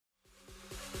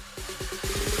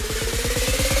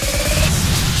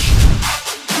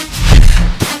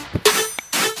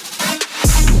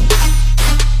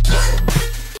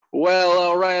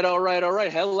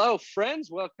Hello, friends.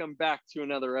 Welcome back to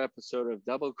another episode of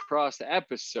Double Cross,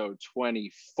 episode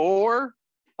 24.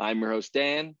 I'm your host,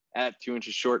 Dan, at 2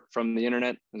 inches short from the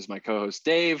internet. This is my co-host,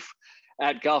 Dave,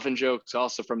 at Golf and Jokes,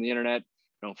 also from the internet.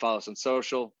 Don't follow us on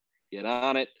social, get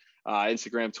on it.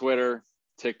 Instagram, Twitter,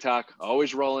 TikTok,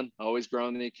 always rolling, always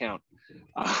growing the account.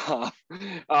 We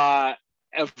are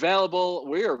available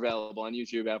on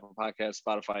YouTube, Apple Podcasts,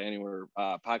 Spotify, anywhere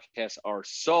podcasts are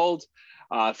sold.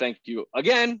 Thank you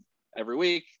again every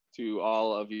week to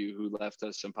all of you who left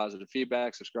us some positive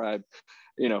feedback, subscribe,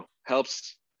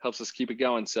 helps us keep it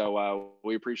going. So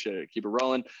we appreciate it. Keep it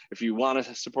rolling. If you want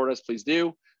to support us, please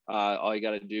do. All you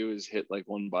got to do is hit like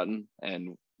one button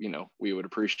and we would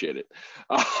appreciate it.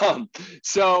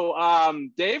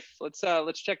 Dave,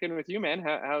 let's check in with you, man.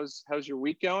 How's your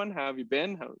week going? How have you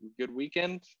been? Good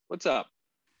weekend? What's up?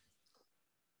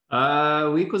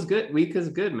 Week was good. Week is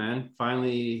good, man.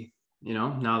 Finally,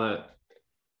 now that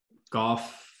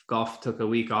golf took a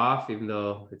week off, even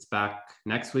though it's back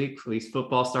next week. At least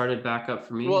football started back up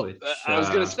for me. Well, I was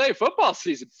gonna say football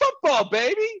season, football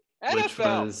baby,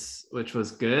 NFL, which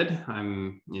was good.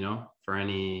 I'm, for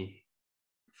any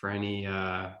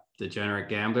degenerate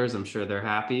gamblers, I'm sure they're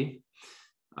happy.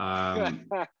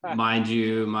 Mind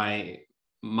you,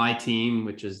 my team,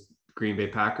 which is Green Bay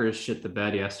Packers, shit the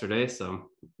bed yesterday, so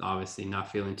obviously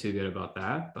not feeling too good about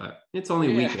that. But it's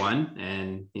only week one,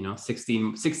 and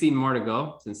 16 more to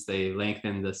go since they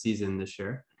lengthened the season this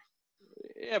year.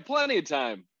 Yeah, plenty of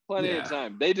time. Of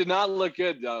time. They did not look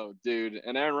good though, dude.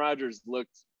 And Aaron Rodgers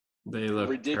looked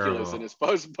ridiculous terrible in his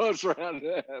post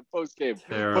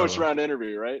round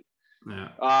interview, right? Yeah.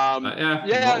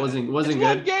 It wasn't it's good.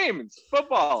 One game. It's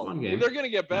football. It's one game. They're gonna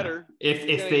get better. Yeah.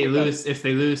 If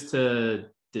they lose to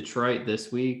Detroit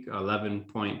this week,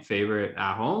 11-point favorite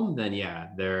at home, then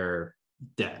they're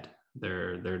dead.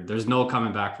 There's no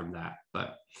coming back from that.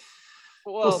 But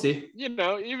we'll see.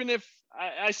 Even if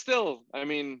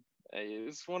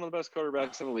it's one of the best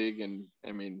quarterbacks in the league, and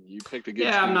you picked a good.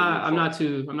 Yeah, I'm not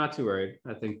too worried.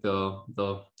 I think they'll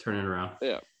turn it around.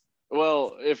 Yeah.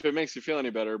 Well, if it makes you feel any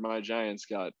better, my Giants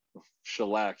got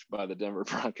shellacked by the Denver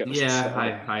Broncos. Yeah, so.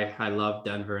 I love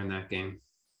Denver in that game.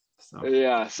 So.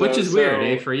 Yeah, which is weird,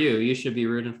 eh? For you, you should be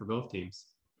rooting for both teams.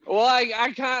 Well, I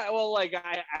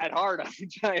at heart I'm a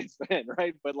Giants fan,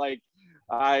 right? But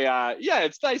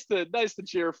it's nice to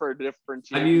cheer for a different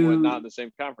team when not in the same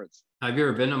conference. Have you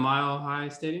ever been to Mile High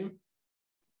Stadium?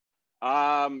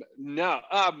 No,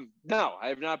 I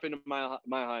have not been to Mile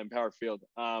High in Power Field.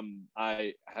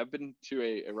 I have been to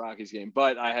a Rockies game,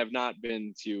 but I have not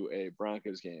been to a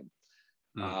Broncos game.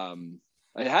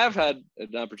 I have had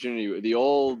an opportunity with the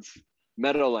old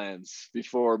Meadowlands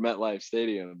before MetLife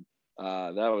Stadium.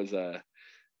 That was a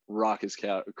raucous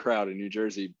crowd in New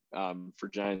Jersey for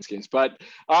Giants games. But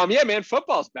man,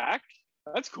 football's back.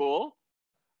 That's cool.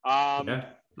 I'm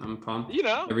pumped.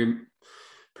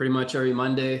 Pretty much every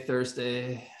Monday,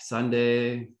 Thursday,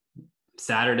 Sunday,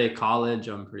 Saturday, college,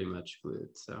 I'm pretty much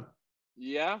glued. So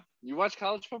yeah, you watch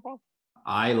college football?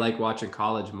 I like watching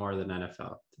college more than NFL,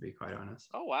 to be quite honest.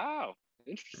 Oh wow.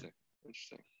 Interesting.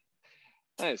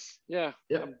 Nice. Yeah.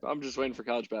 I'm just waiting for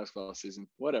college basketball season.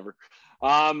 Whatever.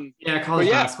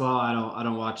 College basketball. I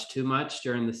don't watch too much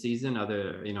during the season.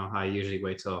 I usually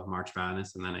wait till March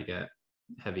Madness and then I get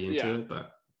heavy into it.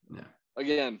 But yeah.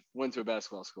 Again, went to a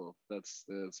basketball school. That's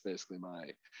basically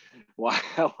why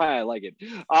I like it.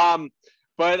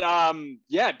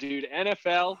 Dude,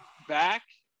 NFL back.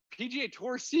 PGA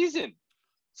Tour season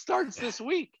starts this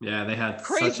week. Yeah, they had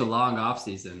such a long off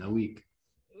season, a week.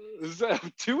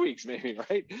 2 weeks maybe,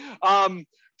 right?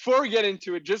 Before we get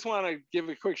into it, just want to give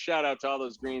a quick shout out to all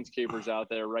those greenskeepers out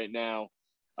there right now,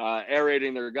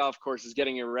 aerating their golf courses,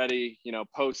 getting it ready,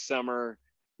 post summer,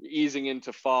 easing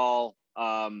into fall.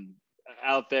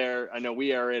 Out there, I know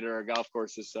we aerated our golf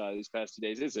course these past 2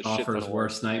 days. It's a golfer's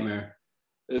worst nightmare.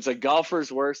 It's a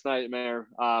golfer's worst nightmare.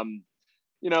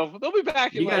 They'll be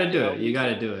back. You got to do it. You got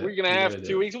to do it. We're gonna have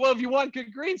 2 weeks. Well, if you want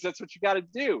good greens, that's what you got to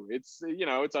do. It's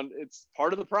it's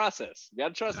part of the process. You got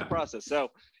to trust the process. So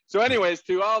anyways,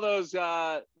 to all those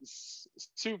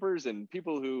supers and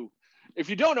people who,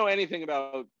 if you don't know anything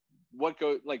about what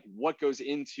goes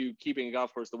into keeping a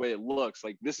golf course the way it looks,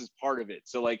 this is part of it.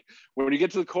 So when you get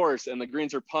to the course and the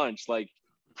greens are punched,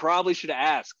 probably should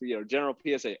ask. General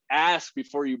PSA: ask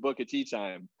before you book a tee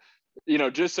time.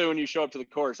 Just so when you show up to the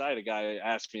course, I had a guy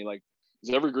ask me, is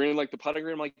every green like the putting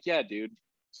green? I'm like, yeah, dude.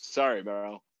 Sorry,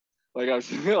 bro. I was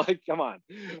come on.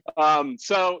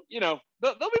 They'll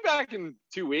be back in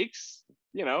 2 weeks.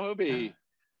 It'll be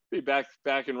back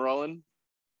and rolling.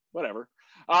 Whatever.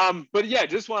 But yeah,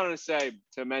 just wanted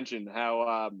to mention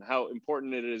how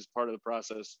important it is, part of the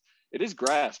process, It is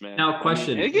grass, man. Now,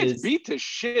 question and it gets is, beat to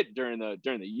shit during the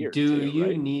year. Do too, you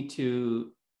right? need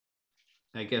to?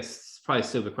 I guess it's probably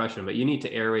still the question, but you need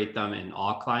to aerate them in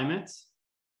all climates,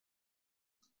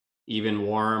 even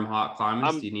warm, hot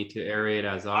climates. Do you need to aerate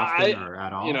as often or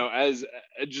at all? As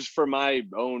just for my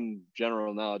own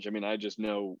general knowledge, I mean, I just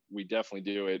know we definitely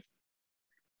do it.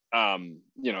 I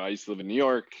used to live in New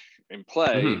York and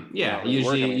play. Mm-hmm. Yeah,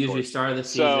 usually start of the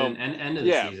season and end of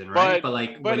the season, right? But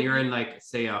like when you're in like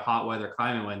say a hot weather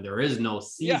climate when there is no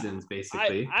seasons,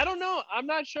 basically. I don't know. I'm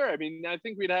not sure. I mean, I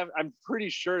think I'm pretty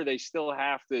sure they still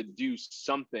have to do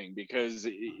something because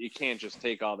you can't just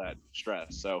take all that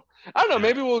stress. So I don't know.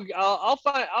 Maybe I'll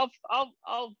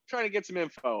try to get some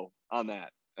info on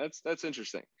that. That's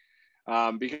interesting.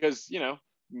 Because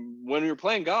when we were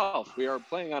playing golf, we are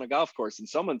playing on a golf course and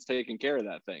someone's taking care of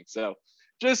that thing. So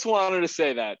just wanted to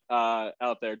say that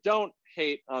out there. Don't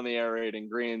hate on the aerating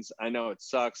greens. I know it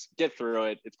sucks. Get through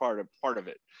it. It's part of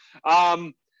it.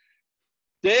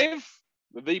 Dave,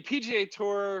 the PGA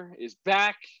Tour is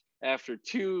back after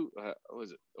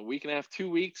a week and a half, 2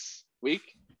 weeks?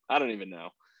 I don't even know.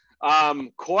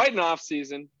 Quite an off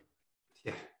season.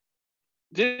 Yeah.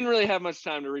 Didn't really have much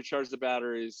time to recharge the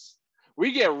batteries.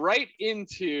 We get right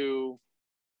into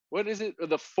what is it?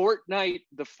 The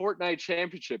Fortnite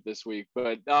Championship this week.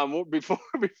 But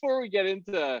before we get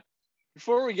into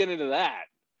that,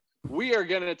 we are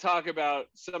going to talk about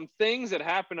some things that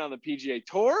happened on the PGA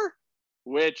Tour,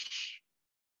 which,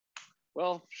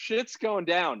 well, shit's going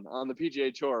down on the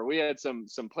PGA Tour. We had some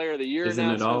Player of the Year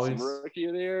announcements, some Rookie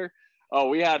of the Year. Oh,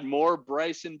 we had more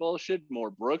Bryson bullshit, more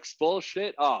Brooks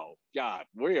bullshit. Oh God,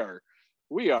 we are.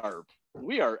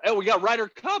 Oh, we got Ryder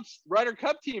Cups. Ryder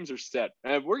Cup teams are set,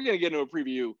 and we're gonna get into a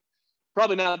preview.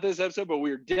 Probably not this episode, but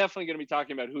we're definitely gonna be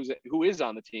talking about who is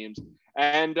on the teams.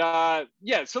 And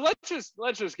so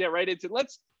let's just get right into.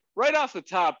 Let's right off the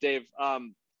top, Dave.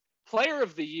 Player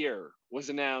of the Year was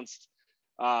announced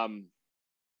on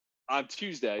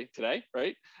Tuesday today,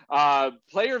 right?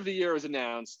 Player of the Year was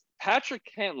announced. Patrick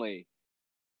Cantlay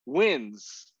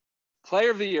wins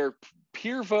Player of the Year.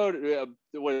 Peer vote,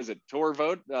 what is it? Tour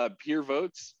vote, peer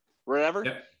votes, whatever.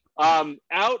 Yep.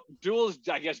 Out duels,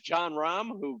 I guess, Jon Rahm,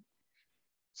 who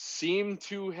seemed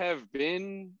to have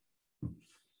been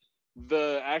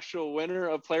the actual winner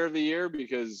of Player of the Year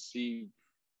because he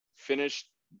finished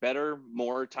better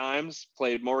more times,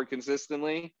 played more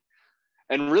consistently.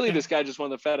 And really, this guy just won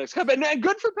the FedEx Cup. And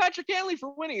good for Patrick Cantlay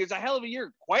for winning. It's a hell of a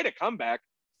year. Quite a comeback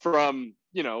from,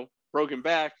 broken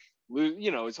back.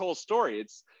 His whole story.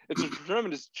 It's a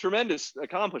tremendous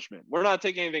accomplishment. We're not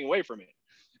taking anything away from it.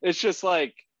 It's just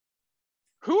like,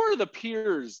 who are the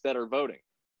peers that are voting?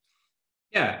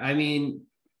 Yeah, I mean,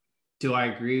 do I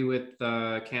agree with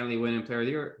Cantlay winning Player of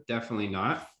the Year? Definitely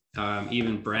not.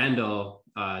 Even Brandel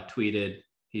tweeted,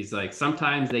 he's like,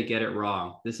 sometimes they get it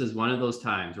wrong. This is one of those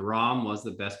times. Rahm was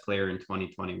the best player in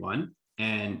 2021.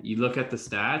 And you look at the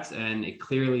stats and it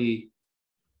clearly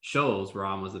shows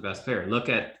Rahm was the best player. Look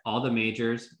at all the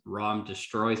majors. Rahm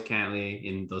destroys Cantlay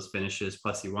in those finishes,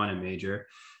 plus he won a major.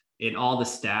 In all the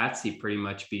stats, he pretty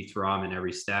much beats Rahm in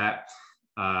every stat.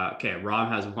 Rahm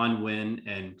has 1 win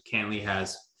and Cantlay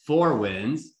has 4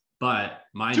 wins, but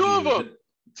two of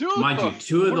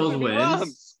those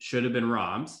wins should have been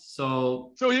Rahm's.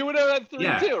 So he would have had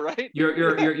 3 too, right?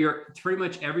 You're pretty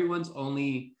much everyone's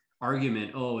only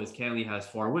argument, is Cantlay has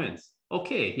 4 wins.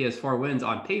 Okay, he has 4 wins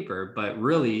on paper, but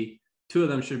really 2 of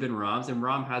them should have been Rahm's, and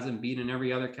Rahm hasn't beaten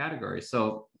every other category.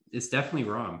 So it's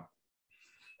definitely Rahm.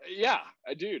 Yeah,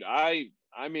 dude. I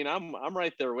mean, I'm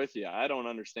right there with you. I don't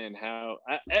understand how.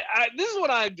 This is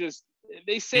what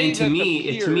they say. And to me,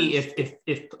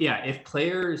 if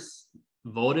players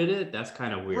voted it, that's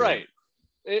kind of weird, right?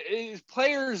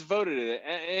 Players voted it,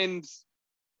 and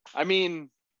I mean,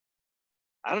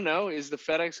 I don't know. Is the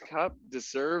FedEx Cup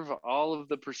deserve all of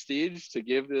the prestige to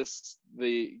give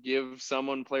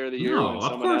someone Player of the Year when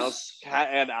someone else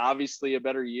had obviously a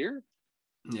better year?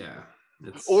 Yeah.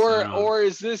 Or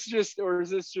is this just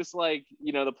like,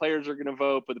 the players are going to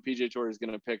vote, but the PGA Tour is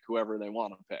going to pick whoever they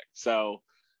want to pick. So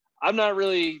I'm not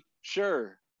really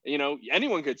sure.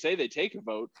 Anyone could say they take a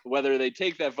vote, whether they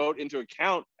take that vote into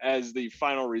account as the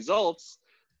final results.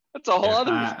 That's a whole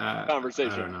other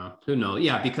conversation. I don't know. Who knows?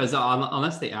 Yeah, because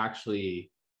unless they actually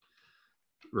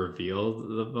reveal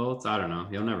the votes, I don't know.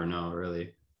 You'll never know,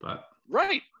 really. But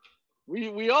right,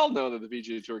 we all know that the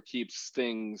PGA Tour keeps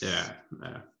things. Yeah.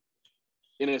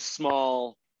 In a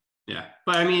small. Yeah,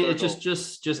 but I mean, circle.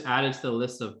 It just added to the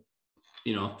list of,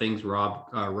 things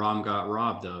Rahm got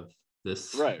robbed of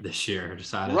this year.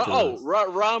 Just added.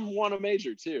 Rahm won a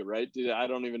major too, right? I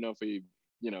don't even know if he,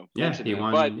 Yeah, he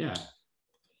won. But,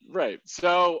 Right.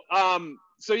 So,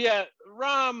 so yeah,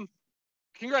 Rom,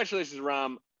 congratulations,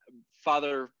 Rom.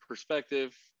 Father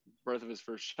perspective, birth of his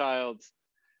first child,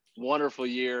 wonderful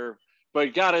year.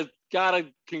 But gotta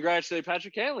congratulate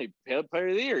Patrick Cantlay, player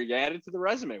of the year. You added to the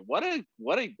resume. What a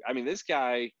I mean, this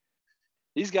guy,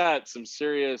 he's got some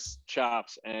serious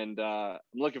chops, and I'm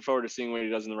looking forward to seeing what he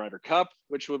does in the Ryder Cup,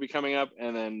 which will be coming up.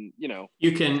 And then, you know,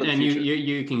 you can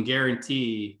you can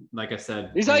guarantee, like I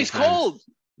said, he's ice cold.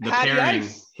 The Patty pairing,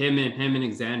 ice. him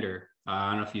and Xander.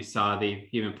 I don't know if you saw, he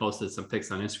even posted some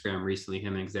pics on Instagram recently.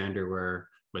 Him and Xander were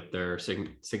with their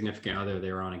significant other.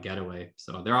 They were on a getaway,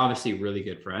 so they're obviously really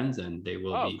good friends, and they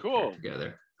will be cool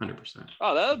together, 100%.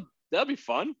 Oh, that'll be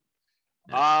fun.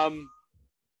 Yeah.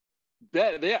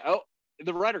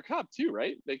 The Ryder Cup too,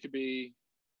 right? They could be.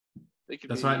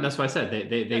 That's why I said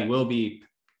they will be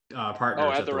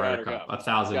partners at the Ryder Cup.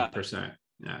 1,000%.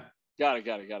 Yeah. Got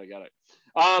it.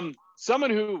 Someone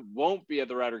who won't be at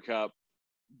the Ryder Cup,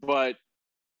 but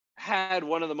had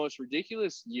one of the most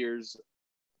ridiculous years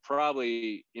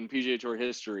probably in PGA Tour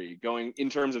history, going in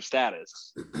terms of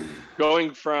status,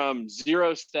 going from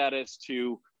 0 status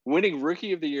to winning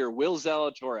Rookie of the Year. Will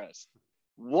Zalatoris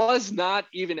was not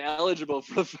even eligible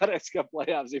for the FedEx Cup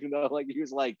playoffs, even though he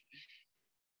was I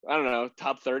don't know,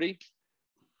 top 30.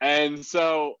 And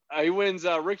so he wins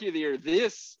Rookie of the Year.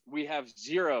 This we have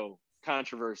zero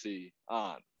controversy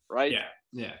on, right?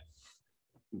 Yeah.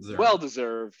 Well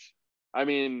deserved. I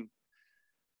mean,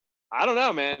 I don't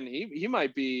know, man. He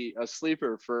might be a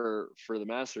sleeper for the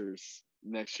Masters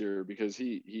next year, because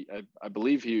I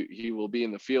believe he will be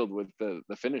in the field with the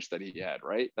finish that he had,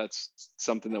 right? That's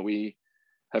something that we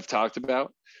have talked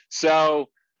about. So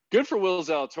good for Will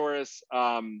Zalatoris.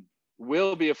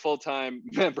 Will be a full-time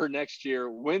member next year,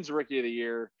 wins Rookie of the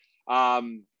Year.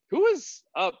 Who is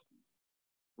up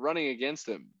running against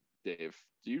him, Dave?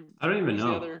 I don't even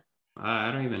know.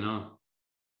 I don't even know,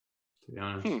 to be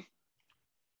honest.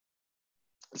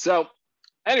 So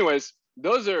anyways,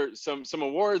 those are some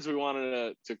awards we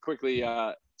wanted to quickly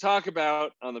talk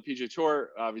about on the PGA Tour.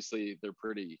 Obviously, they're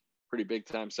pretty big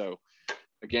time. So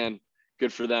again,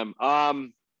 good for them.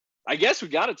 I guess we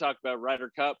got to talk about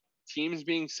Ryder Cup teams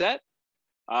being set.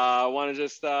 I want to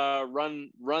just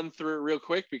run through it real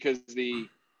quick, because the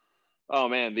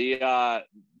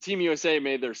Team USA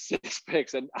made their 6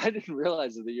 picks, and I didn't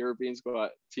realize that the European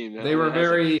squad team. They were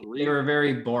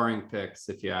very boring picks,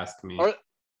 if you ask me. Or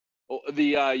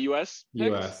the US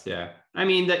picks? US, yeah. I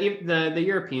mean, the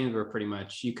Europeans were pretty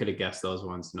much, you could have guessed those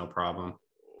ones, no problem.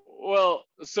 Well,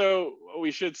 so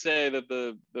we should say that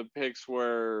the picks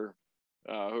were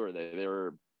who are they? They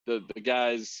were the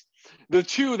guys, the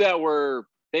 2 that were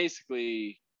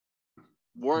basically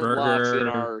weren't locks in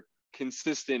our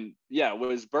consistent. Yeah,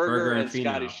 was Berger and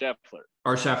Scotty Scheffler.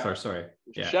 Or Scheffler, sorry.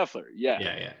 Yeah. Scheffler,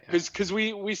 yeah. Because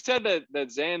we said that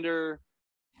Xander,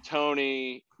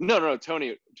 Tony. No,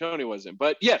 Tony wasn't.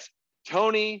 But yes,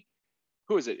 Tony.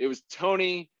 Who is it? It was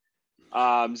Tony,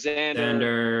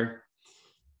 Xander,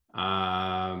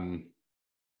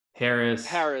 Harris,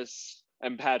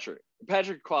 and Patrick.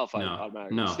 Patrick qualified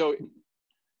automatically. No. So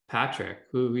Patrick,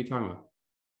 who are we talking about?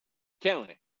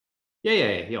 Cantlay.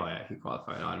 Yeah. He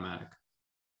qualified automatic.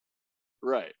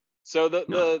 Right. So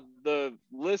the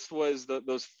list was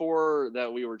those 4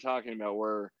 that we were talking about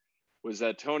was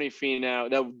that Tony Finau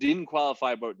that didn't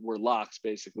qualify but were locks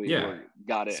basically. Yeah.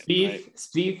 Got in.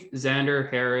 Spieth,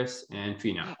 Xander, Harris, and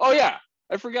Finau. Oh yeah,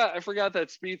 I forgot that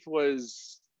Spieth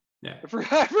was. Yeah. I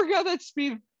forgot that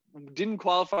Spieth didn't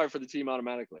qualify for the team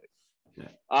automatically.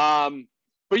 Yeah.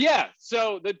 But yeah,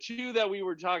 so the 2 that we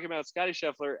were talking about, Scotty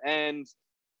Scheffler and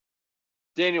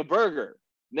Daniel Berger.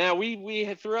 Now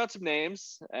we threw out some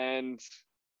names, and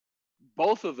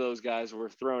both of those guys were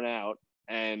thrown out,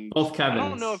 and both Kevins. I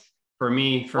don't know if for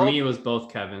me it was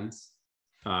both Kevins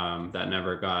that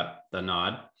never got the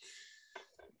nod.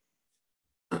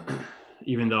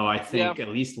 Even though I think at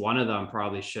least one of them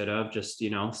probably should have, just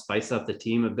spice up the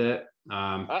team a bit.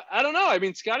 I don't know. I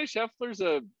mean, Scotty Scheffler's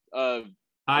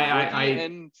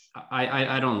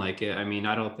I don't like it. I mean,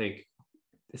 I don't think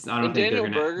they're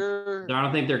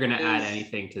gonna add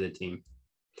anything to the team.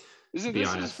 Isn't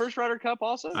this his first Ryder Cup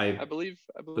also? I believe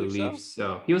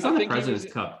so. He was on the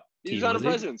President's Cup. He was on the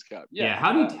President's Cup. Yeah.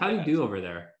 How do you do over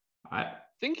there? I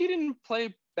think he didn't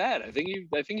play bad. I think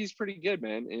he's pretty good,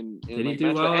 man. Did he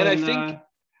do well? And I think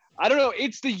I don't know.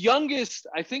 It's the youngest.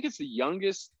 I think it's the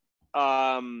youngest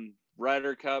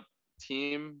Ryder Cup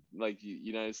team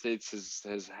United States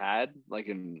has had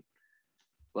in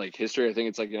history. I think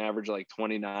it's an average of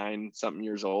 29 something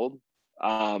years old.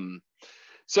 So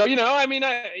I mean,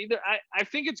 I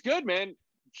think it's good, man.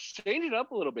 Change it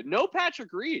up a little bit. No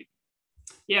Patrick Reed.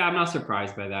 Yeah, I'm not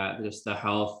surprised by that. Just the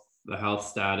health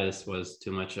status was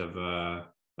too much of a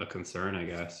concern, I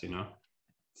guess, you know.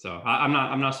 So I'm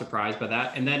not surprised by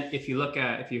that. And then if you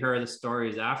heard the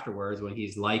stories afterwards when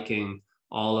he's liking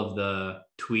all of the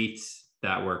tweets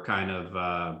that were kind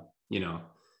of you know,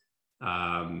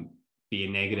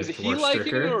 being Was negative it he towards liking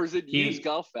it, or Stricker, is it used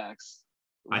golf facts?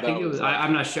 I think it was.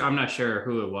 I'm not sure. I'm not sure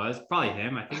who it was. Probably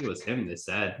him. I think it was him that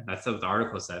said. That's what the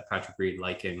article said. Patrick Reed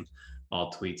liking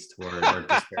all tweets toward or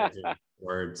disparaging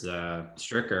towards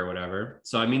Stricker or whatever.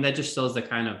 So I mean, that just shows the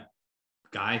kind of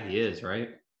guy he is, right?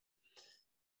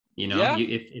 You know, Yeah.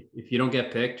 If you don't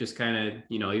get picked, just kind of,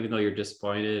 you know, even though you're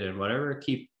disappointed and whatever,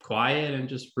 keep quiet and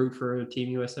just root for Team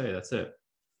USA. That's it.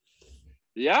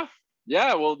 Yeah.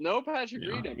 Yeah, well, no Patrick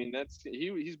You Reed. know? I mean,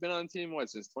 he's been on the team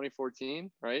since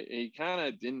 2014, right? And he kind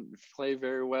of didn't play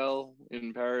very well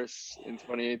in Paris in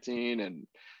 2018, and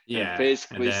Yeah,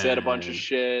 basically and said a bunch of then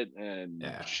shit, and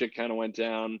yeah, shit kind of went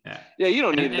down. yeah. Yeah, you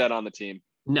don't need And that on the team.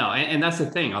 no, and that's the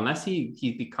thing. Unless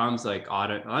he becomes like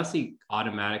unless he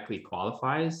automatically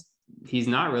qualifies, he's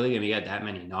not really going to get that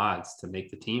many nods to make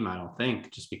the team. I don't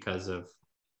think, just because of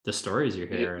the stories you're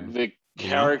hearing. The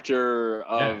character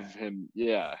of him,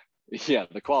 yeah,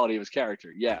 the quality of his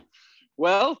character, yeah.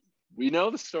 Well, we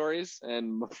know the stories,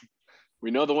 and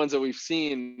we know the ones that we've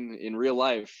seen in real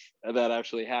life that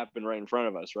actually happened right in front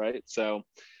of us, right? So,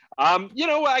 you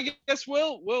know, I guess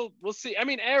we'll see. I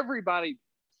mean, everybody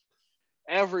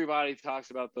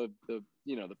talks about the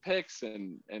you know, the picks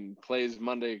and plays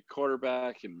Monday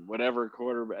quarterback and whatever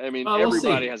quarterback. I mean,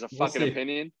 everybody has a fucking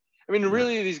opinion. I mean,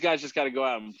 really, these guys just got to go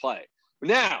out and play.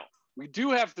 Now, we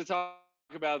do have to talk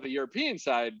about the European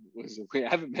side. We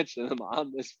haven't mentioned them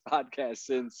on this podcast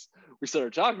since we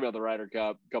started talking about the Ryder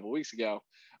Cup a couple of weeks ago.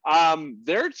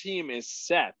 Their team is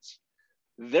set.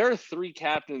 Their 3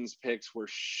 captains picks were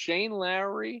Shane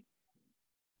Lowry,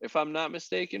 if I'm not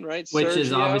mistaken, right? Which Sergio.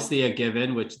 Is obviously a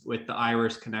given, which with the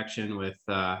Irish connection with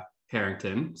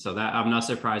Harrington. So that I'm not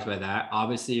surprised by that.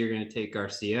 Obviously, you're going to take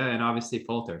Garcia and obviously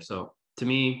Poulter. So to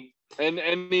me, and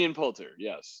Ian Poulter,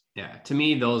 yes. Yeah, to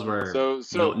me, those were so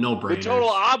no brainers. The total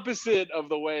opposite of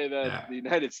the way that the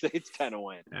United States kind of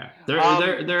went. Yeah, they're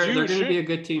going to be a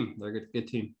good team. They're a good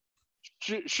team.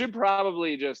 Should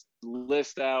probably just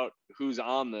list out who's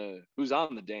on the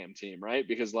damn team, right?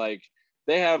 Because like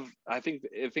they have, I think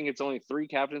it's only 3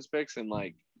 captains picks and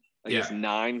like I guess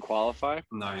 9 qualify.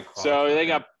 So they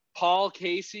got Paul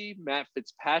Casey, Matt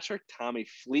Fitzpatrick, Tommy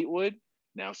Fleetwood,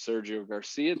 now Sergio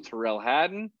Garcia, Tyrrell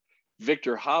Hatton,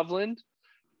 Victor Hovland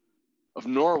of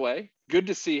Norway. Good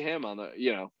to see him on the,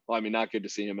 you know, well, I mean, not good to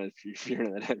see him if you're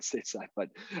in the United States side, but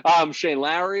Shane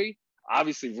Lowry,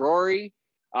 obviously Rory,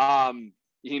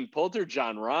 Ian Poulter,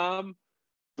 John Rahm,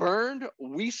 Bernd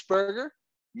Wiesberger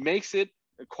makes it,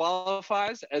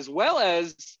 qualifies, as well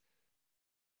as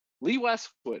Lee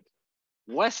Westwood,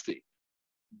 Westy,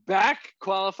 back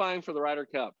qualifying for the Ryder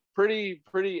Cup. Pretty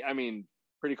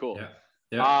cool.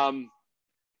 Yeah.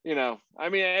 You know, I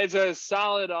mean, it's a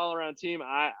solid all-around team.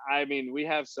 I mean, we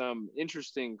have some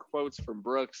interesting quotes from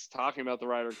Brooks talking about the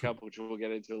Ryder Cup, which we'll get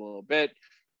into a little bit.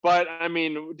 But I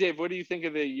mean, Dave, what do you think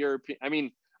of the European? I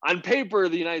mean, on paper,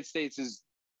 the United States is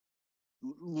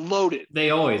loaded. They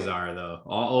always are,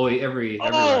 though. Every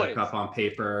Ryder Cup on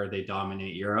paper, they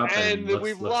dominate Europe, and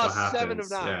we've lost 7 of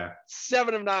 9. Yeah.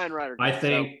 7 of 9 Ryder Cups.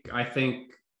 I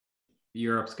think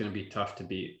Europe's going to be tough to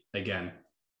beat again.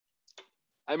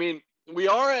 I mean, we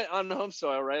are on the home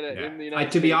soil, right? Yeah. In the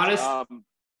United States. To be honest,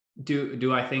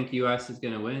 do I think US is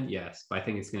going to win? Yes, but I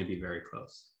think it's going to be very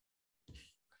close.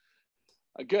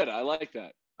 Good. I like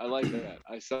that.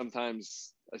 I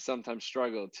sometimes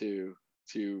struggle to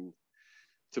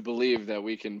believe that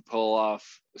we can pull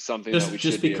off something that we should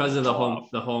just because of the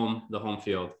home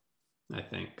field. I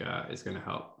think is going to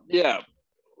help. Yeah.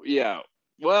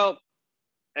 Well,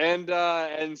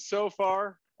 and so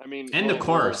far, I mean, and the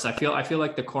course. I feel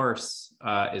like the course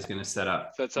is going to set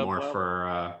up more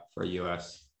well for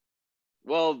US.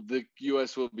 Well, the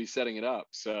US will be setting it up,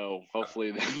 so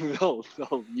hopefully they'll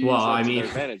use that to their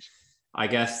advantage. I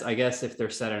guess if they're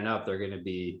setting up, they're going to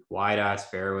be wide ass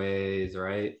fairways,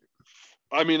 right?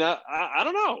 I mean, I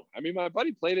don't know. I mean, my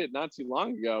buddy played it not too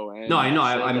long ago. And no, I know.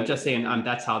 I'm just saying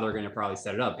that's how they're going to probably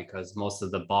set it up, because most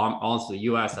of the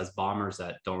US has bombers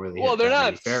that don't really. Well, they're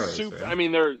not fairways. Right? I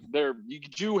mean, they're you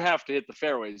do have to hit the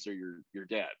fairways or you're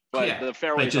dead. But the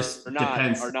fairways are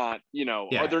not you know,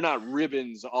 or they're not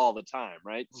ribbons all the time,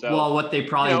 right? So well, what they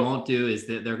probably won't do is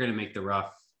that they're going to make the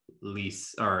rough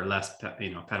less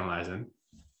penalizing.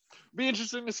 Be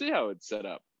interesting to see how it's set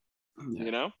up. Yeah.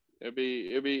 You know. It'd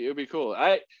be cool.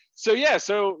 So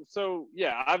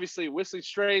obviously Whistling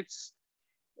Straits,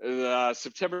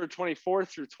 September 24th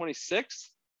through 26th.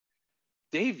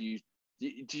 Dave,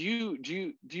 do you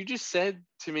just said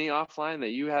to me offline that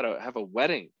you have a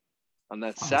wedding on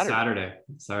that Saturday?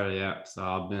 Saturday, yeah. So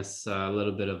I'll miss a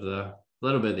little bit of the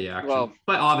action. Well,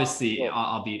 but obviously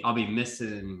I'll be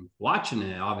missing watching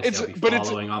it. Obviously, I'll be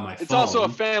following on my phone. It's also a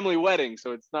family wedding,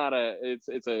 so it's not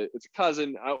it's a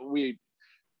cousin. We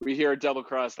here at Double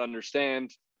Cross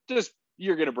understand. Just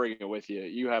you're gonna bring it with you.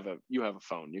 You have a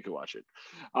phone. You can watch it.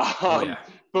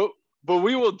 But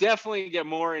we will definitely get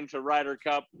more into Ryder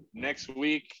Cup next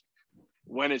week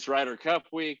when it's Ryder Cup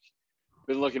week.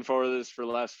 Been looking forward to this for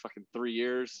the last fucking 3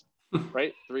 years,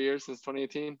 right? 3 years since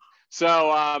 2018.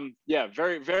 So yeah,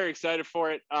 very, very excited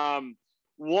for it.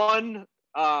 One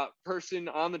person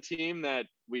on the team that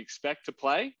we expect to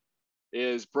play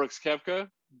is Brooks Koepka,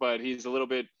 but he's a little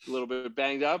bit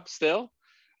banged up still.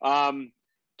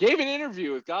 Gave an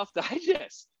interview with Golf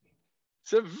Digest.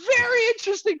 Some very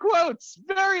interesting quotes.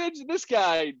 This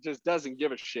guy just doesn't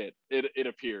give a shit. It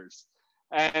appears,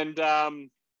 and I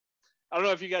don't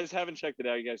know if you guys haven't checked it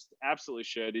out. You guys absolutely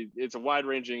should. It's a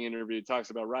wide-ranging interview. It talks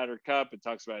about Ryder Cup. It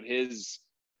talks about his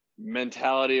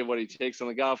mentality of what he takes on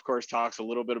the golf course. Talks a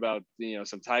little bit about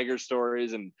some Tiger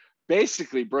stories, and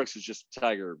basically Brooks is just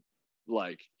Tiger.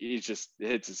 Like he's just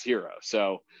hits his hero.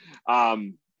 So,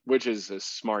 which is a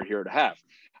smart hero to have.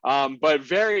 But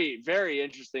very, very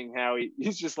interesting how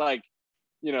he's just like,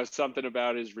 something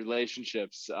about his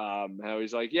relationships. How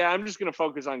he's like, yeah, I'm just going to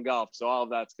focus on golf. So all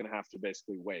of that's going to have to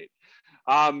basically wait.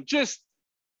 Just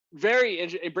very,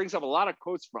 it brings up a lot of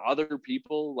quotes from other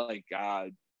people. Like, I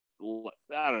don't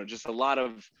know, just a lot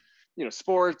of,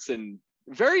 sports and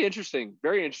very interesting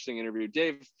interview.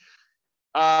 Dave,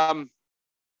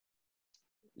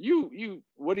 you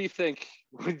what do you think?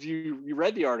 You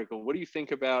read the article? What do you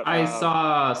think about? I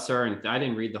saw certain. I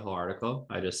didn't read the whole article.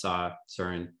 I just saw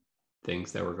certain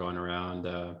things that were going around,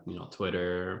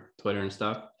 Twitter and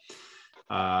stuff.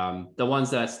 The ones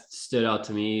that stood out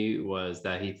to me was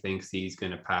that he thinks he's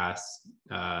going to pass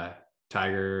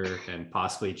Tiger and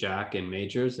possibly Jack in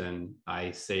majors, and I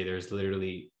say there's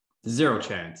literally zero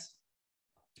chance.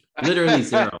 Literally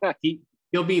zero.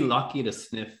 He'll be lucky to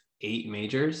sniff 8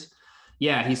 majors.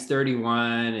 Yeah, he's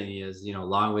 31 and he has,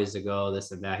 long ways to go,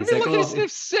 this and that. He's like, oh, sniff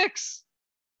 6.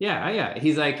 Yeah.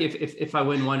 He's like, if I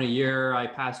win one a year, I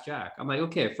pass Jack. I'm like,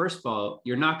 okay, first of all,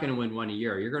 you're not going to win one a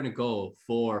year. You're going to go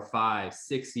 4, 5,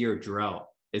 6 year drought.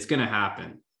 It's going to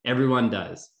happen. Everyone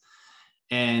does.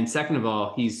 And second of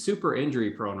all, he's super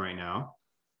injury prone right now.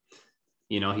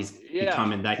 He's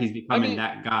becoming that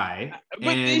guy.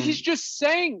 But he's just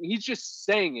saying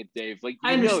it, Dave. Like,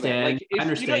 I understand. Like, I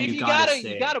understand. You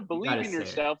gotta believe in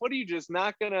yourself. What are you just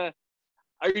not gonna?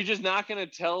 Are you just not gonna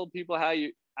tell people how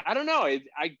you? I don't know. I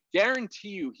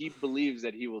guarantee you, he believes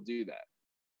that he will do that.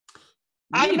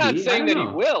 Maybe. I'm not saying that he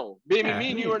will. Me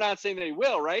and you are not saying that he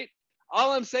will, right?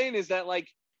 All I'm saying is that, like,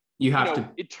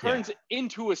 it turns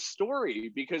into a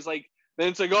story because, like. Then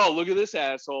it's like, oh, look at this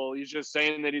asshole. He's just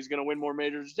saying that he's going to win more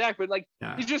majors, Jack. But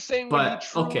he's just saying what he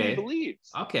truly believes.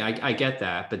 Okay, I get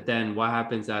that. But then what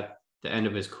happens at the end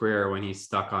of his career when he's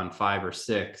stuck on 5 or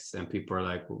 6 and people are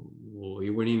like, well,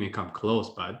 you wouldn't even come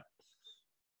close, bud.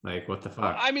 Like, what the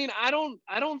fuck? I mean, I don't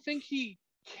think he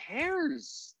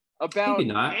cares about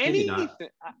anything. Maybe not.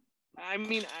 I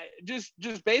mean, just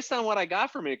based on what I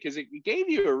got from it, because it gave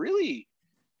you a really,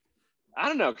 I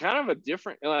don't know, kind of a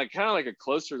different, kind of like a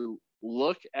closer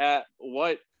look at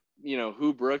what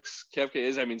who Brooks Koepka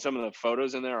is. I mean, some of the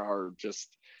photos in there are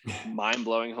just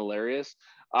mind-blowing, hilarious.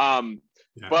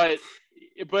 But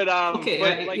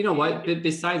okay, like, what?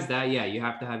 Besides that, yeah, you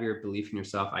have to have your belief in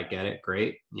yourself. I get it.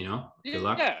 Great, good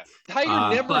luck. Yeah,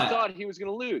 Tiger never thought he was going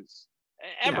to lose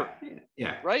ever.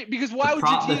 Yeah. Right? Because why would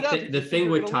you tee it up? The thing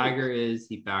with Tiger is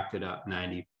he backed it up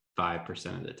 95%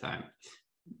 of the time.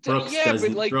 Brooks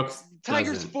doesn't. Brooks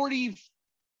Tiger's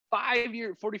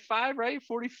 45, right?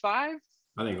 45?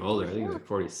 I think older. I think he's like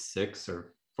 46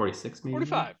 or 46 maybe.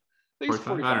 45. I think 45?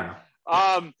 45.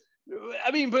 I don't know.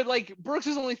 I mean, but like Brooks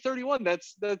is only 31.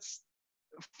 That's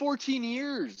 14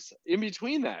 years in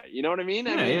between that. You know what I mean?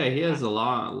 Yeah, he has a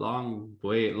long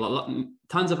way,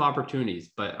 tons of opportunities.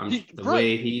 But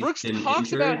Brooks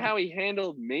talks about how he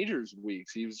handled majors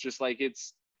weeks. He was just like,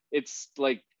 it's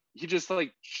like he just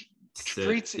like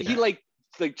treats he like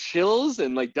chills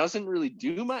and like doesn't really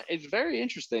do much. It's very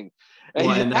interesting.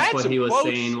 And that's what he was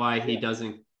saying. Why he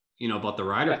doesn't, about the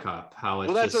Ryder Cup, how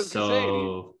it's just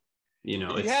so,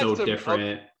 it's so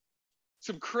different.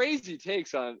 Some crazy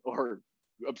takes on,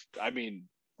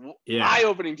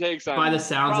 eye-opening takes on. By the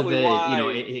sounds of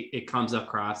it, it comes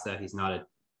across that he's not a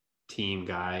team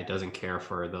guy, doesn't care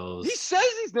for those. He says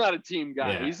he's not a team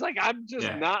guy. Yeah. He's like, I'm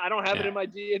just not. I don't have it in my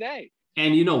DNA.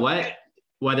 And you know what?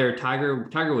 Whether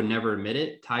Tiger would never admit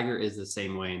it, Tiger is the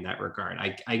same way in that regard.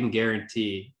 I can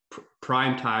guarantee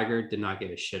prime Tiger did not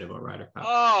give a shit about Ryder Cup.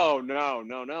 Oh,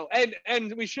 no.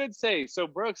 And we should say, so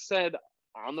Brooks said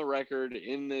on the record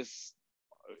in this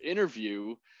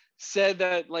interview, said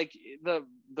that like the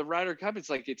Ryder Cup, it's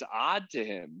like it's odd to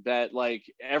him that like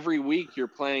every week you're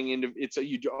playing into it's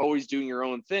you're always doing your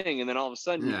own thing, and then all of a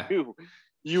sudden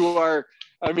you are.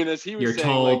 I mean, as he was you're saying,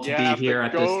 told like, to be here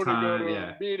at this time, go to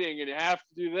a meeting, and you have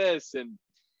to do this, and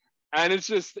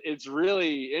it's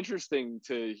really interesting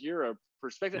to hear a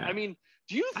perspective. I mean,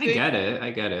 do you think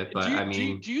I get it, but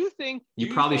do you think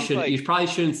you probably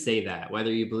shouldn't say that,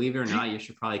 whether you believe it or not? You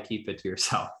should probably keep it to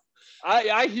yourself.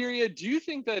 I hear you. Do you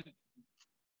think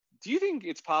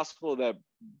it's possible that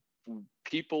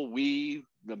people,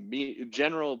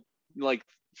 general like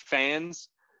fans,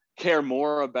 care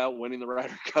more about winning the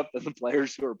Ryder Cup than the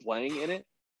players who are playing in it?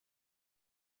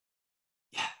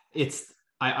 Yeah,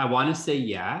 I want to say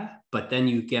yeah, but then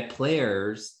you get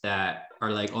players that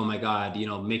are like, oh my God,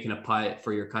 making a putt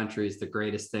for your country is the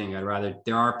greatest thing.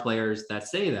 There are players that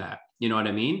say that, you know what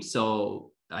I mean?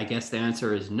 So I guess the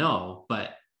answer is no,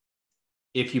 but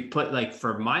if you put, like,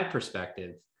 from my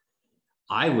perspective,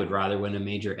 I would rather win a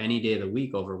major any day of the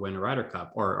week over win a Ryder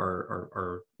Cup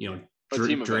or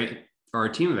a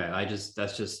team event.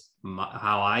 That's just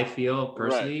how I feel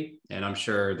personally. Right. And I'm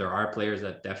sure there are players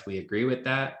that definitely agree with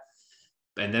that.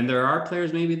 And then there are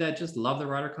players maybe that just love the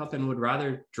Ryder Cup and would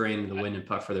rather drain the win and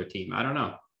putt for their team. I don't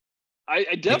know.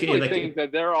 I definitely think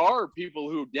that there are people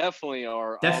who definitely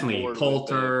are. Definitely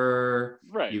Poulter,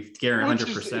 right? You guarantee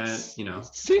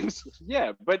 100%. Seems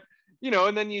but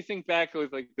and then you think back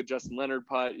with like the Justin Leonard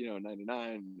putt, 99,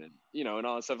 and and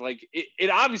all that stuff. Like it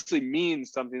obviously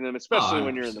means something to them, especially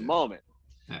when you're in the moment.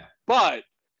 Yeah. But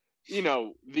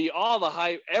all the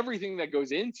hype, everything that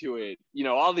goes into it,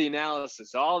 all the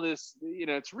analysis, all this,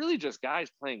 it's really just guys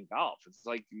playing golf. It's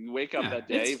like you wake up that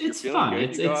day. It's fun.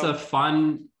 Good, it's a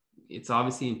fun. It's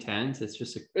obviously intense. It's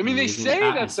just they say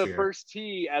atmosphere. That the first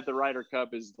tee at the Ryder Cup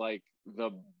is like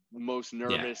the most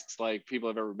nervous like people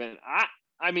have ever been.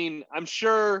 I mean, I'm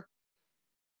sure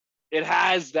it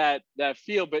has that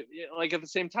feel, but like at the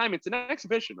same time, it's an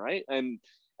exhibition, right? And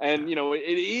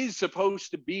it is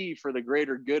supposed to be for the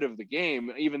greater good of the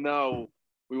game, even though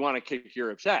we want to kick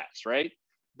Europe's ass, right?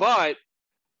 But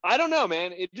I don't know,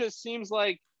 man. It just seems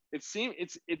like it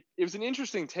was an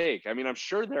interesting take. I mean, I'm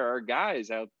sure there are guys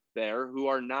out there who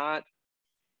are not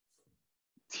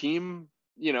team,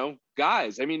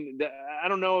 guys. I mean, I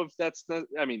don't know if that's not,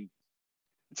 I mean,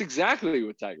 it's exactly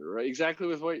with Tiger, right? Exactly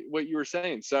with what you were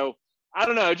saying. So I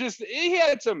don't know. Just he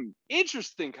had some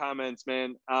interesting comments,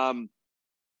 man.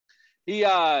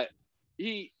 The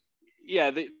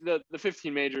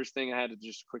 15 majors thing, I had to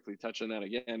just quickly touch on that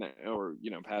again, or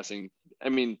passing. I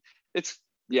mean, it's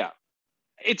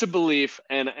a belief,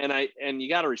 and you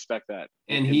got to respect that.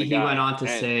 And he went on to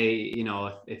say,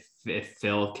 if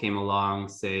Phil came along,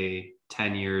 say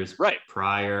 10 years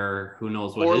prior, who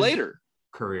knows what, or later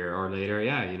career or later,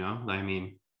 I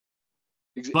mean,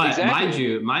 but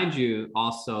exactly. mind you,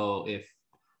 also, if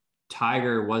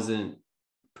Tiger wasn't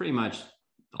pretty much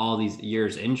all these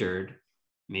years injured,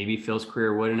 maybe Phil's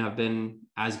career wouldn't have been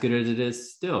as good as it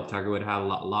is still. Tiger would have a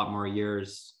lot more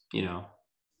years,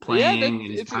 playing, and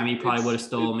his time he probably would have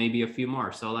stole maybe a few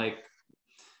more. So like,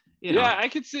 I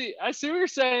see what you're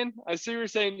saying.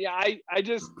 Yeah, I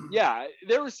just,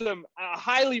 there was some, I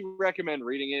highly recommend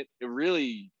reading it. It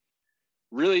really,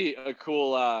 really a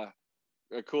cool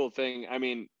thing. I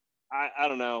mean, I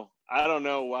don't know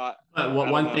why. But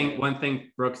one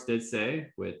thing Brooks did say,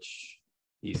 which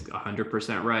he's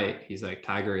 100% right. He's like,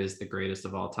 Tiger is the greatest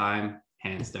of all time,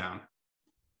 hands down.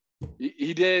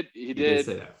 He did say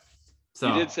that.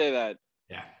 So he did say that.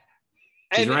 Yeah.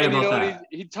 He's right about that.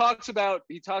 He talks about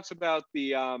the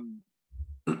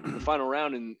final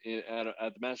round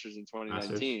at the Masters in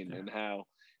 2019, and how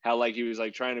like he was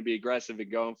like trying to be aggressive and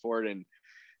going for it, and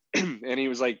and he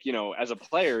was like, as a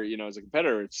player, as a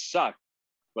competitor, it sucked,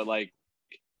 but like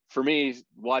for me,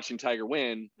 watching Tiger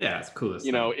win, it's coolest.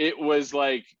 It was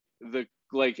like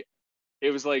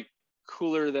it was like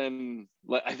cooler than,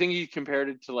 I think he compared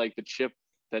it to like the chip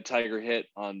that Tiger hit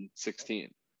on 16.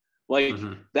 Like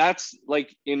that's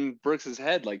like in Brooks's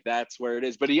head, like that's where it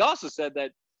is. But he also said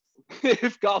that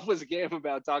if golf was a game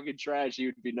about talking trash, he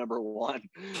would be number one,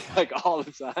 like all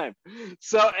the time.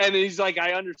 So, and he's like,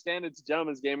 I understand it's a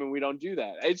gentleman's game and we don't do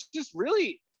that. It's just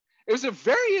really, it was a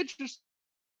very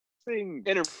interesting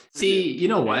interview. See, you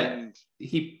know what? Do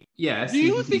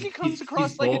you think he comes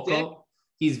across like vocal, a dick?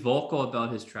 he's vocal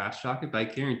about his trash talking, but I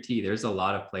guarantee there's a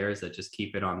lot of players that just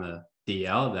keep it on the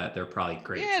DL that they're probably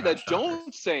great Yeah, trash that talkers.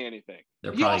 don't say anything.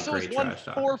 They're He probably also has great won trash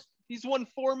talkers. he's won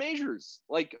 4 majors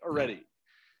like already. Yeah.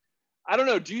 I don't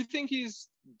know. Do you think I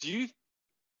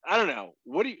don't know.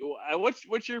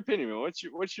 What's your opinion, man? What's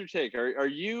your take?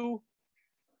 Do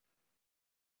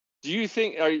you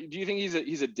think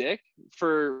he's a dick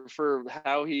for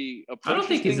how he approaches I don't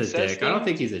think he's things, a dick. I don't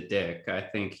think things? he's a dick. I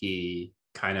think he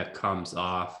kind of comes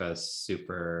off as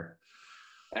super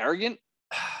Arrogant?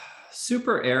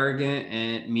 super arrogant,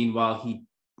 and meanwhile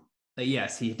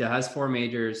yes, he has 4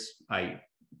 majors. I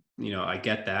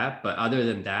get that, but other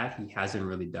than that, he hasn't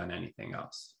really done anything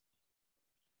else.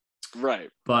 Right.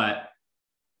 But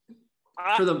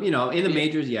for the in the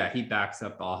majors, yeah, he backs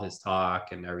up all his talk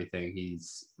and everything.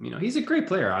 He's a great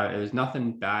player. There's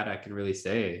nothing bad I can really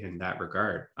say in that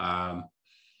regard. And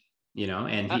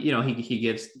he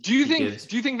gives. Do you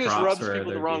think this rubs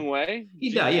people the wrong way?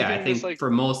 Yeah, I think for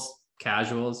most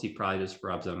casuals, he probably just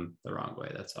rubs them the wrong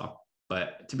way. That's all.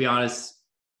 But to be honest,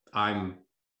 I'll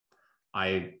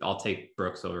take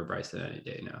Brooks over Bryson any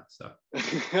day now. So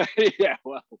yeah,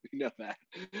 well, we know that.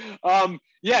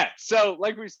 Yeah. So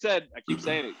like we said, I keep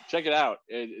saying it. Check it out.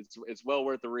 It's well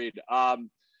worth the read.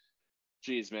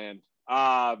 Geez, man.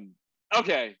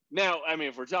 Okay. Now, I mean,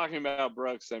 if we're talking about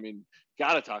Brooks, I mean,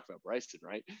 gotta talk about Bryson,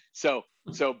 right? So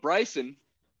Bryson,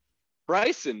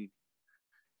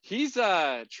 he's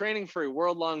training for a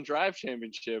World Long Drive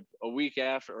Championship a week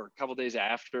after, or a couple days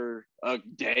after, a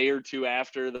day or two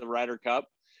after the Ryder Cup,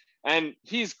 and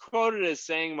he's quoted as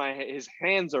saying, his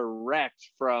hands are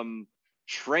wrecked from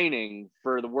training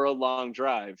for the World Long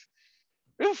Drive.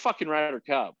 We have a fucking Ryder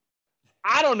Cup.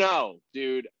 I don't know,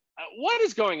 dude. What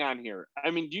is going on here?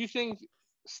 I mean, do you think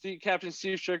Captain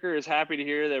Steve Stricker is happy to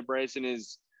hear that Bryson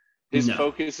his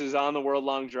focus is on the World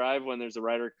Long Drive when there's a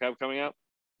Ryder Cup coming up?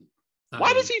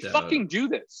 Why does he fucking do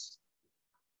this?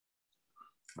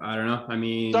 I don't know. I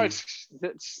mean, it's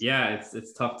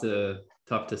tough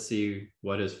to see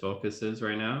what his focus is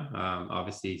right now.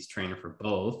 Obviously, he's training for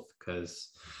both because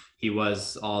he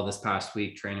was all this past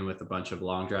week training with a bunch of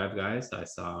long drive guys I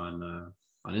saw on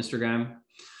Instagram.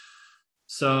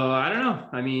 So I don't know.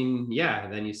 I mean, yeah.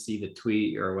 Then you see the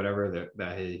tweet or whatever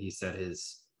that he said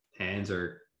his hands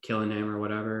are killing him or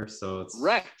whatever. So it's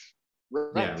wrecked.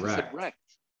 Yeah, wrecked.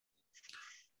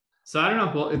 So I don't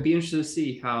know. Well, it'd be interesting to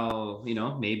see how,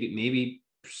 maybe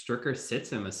Stricker sits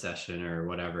him a session or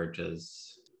whatever.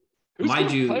 Just who's going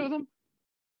to play with him?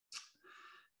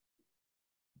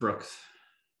 Brooks.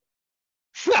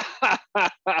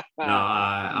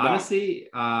 Honestly,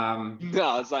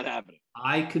 no, it's not happening.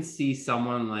 I could see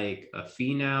someone like a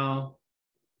Finau,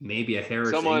 maybe a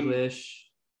Harris English,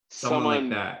 someone like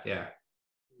that. Yeah.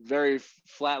 Very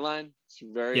flatline.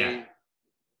 Very.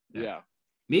 Yeah.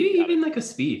 Maybe even like a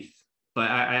Spieth,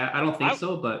 but I don't think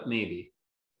so. But maybe.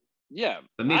 Yeah.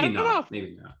 But maybe not.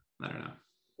 Maybe not. I don't know.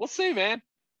 We'll see, man.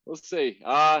 We'll see.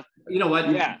 You know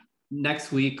what? Yeah.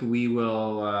 Next week we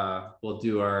will we'll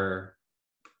do our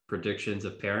predictions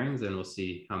of pairings and we'll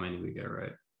see how many we get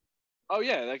right. Oh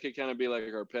yeah, that could kind of be like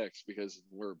our picks because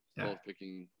we're both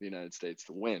picking the United States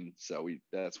to win. So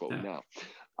that's what we know.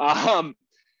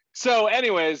 So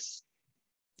anyways,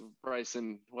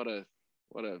 Bryson, what a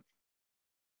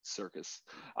circus.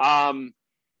 Got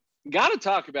to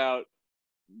talk about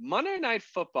Monday Night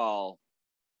Football,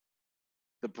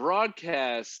 the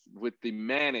broadcast with the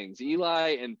Mannings,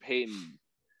 Eli and Peyton,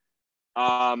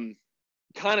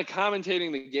 kind of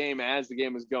commentating the game as the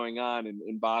game was going on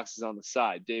in boxes on the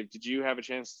side. Dave, did you have a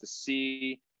chance to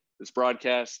see this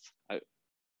broadcast?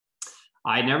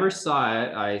 I never saw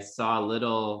it. I saw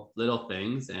little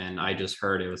things, and I just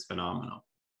heard it was phenomenal.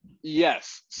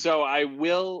 Yes. So I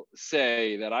will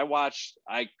say that I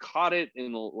caught it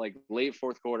in like late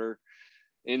fourth quarter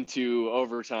into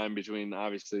overtime between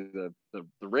obviously the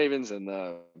Ravens and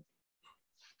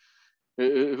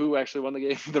who actually won the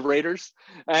game, the Raiders,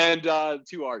 and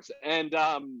 2 R's. And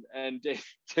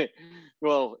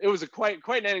well, it was a quite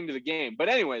an ending to the game. But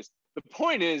anyways, the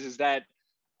point is that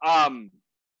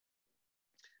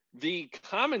the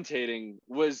commentating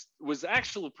was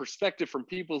actual perspective from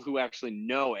people who actually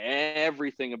know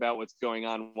everything about what's going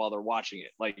on while they're watching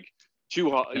it. Like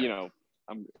Super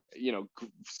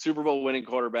Bowl winning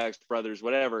quarterbacks, brothers,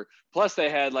 whatever. Plus they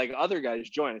had like other guys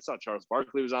join. I saw Charles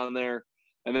Barkley was on there.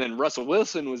 And then Russell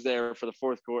Wilson was there for the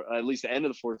fourth quarter, at least the end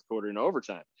of the fourth quarter in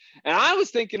overtime. And I was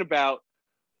thinking about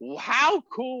how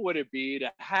cool would it be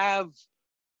to have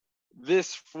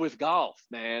this with golf,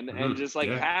 man, and just like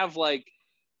have like,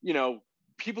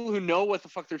 people who know what the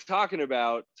fuck they're talking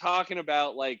about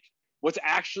like what's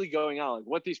actually going on, like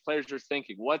what these players are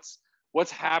thinking, what's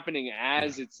what's happening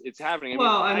as it's happening.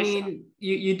 I mean,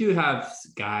 you do have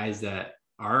guys that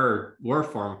were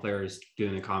former players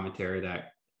doing the commentary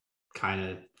that kind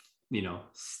of, you know,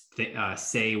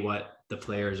 say what the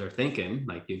players are thinking,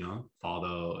 like, you know,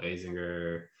 Faldo,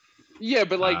 Azinger. Yeah,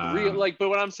 but like but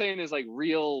what I'm saying is like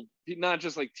real, not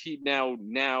just like now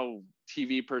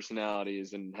TV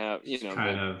personalities and have, you know,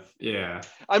 kind of, yeah.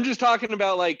 I'm just talking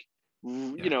about like,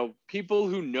 you know, people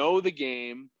who know the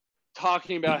game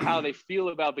talking about how they feel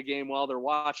about the game while they're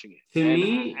watching it. To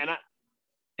me,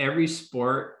 every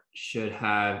sport should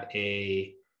have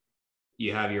you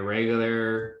have your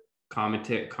regular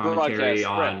commentary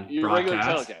on your broadcast. Regular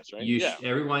telecast, right?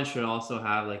 Everyone should also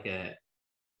have like a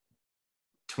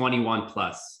 21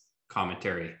 plus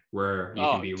commentary where you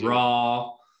can be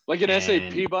raw, like an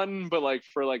SAP button, but like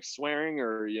for like swearing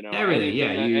or, you know, everything.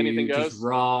 Anything goes. Just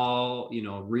raw, you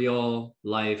know, real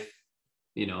life,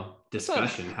 you know,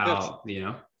 discussion. How, you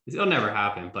know, it'll never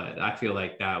happen, but I feel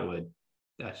like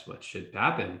that's what should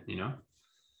happen, you know.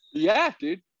 Yeah,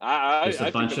 dude. I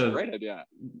think that's a great idea.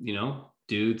 You know,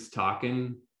 dudes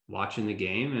talking, watching the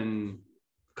game, and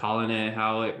calling it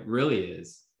how it really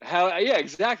is. Yeah,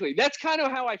 exactly. That's kind of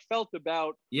how I felt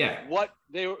about what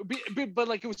they were. But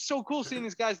like, it was so cool seeing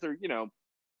these guys. They're, you know,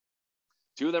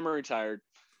 2 of them are retired.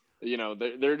 You know,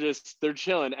 they're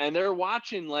chilling and they're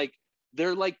watching like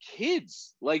they're like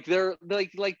kids. Like they're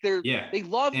they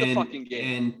love the fucking game.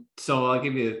 And so I'll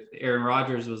give you, Aaron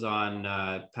Rodgers was on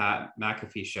Pat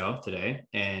McAfee show today,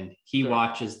 and he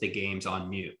watches the games on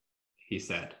mute. He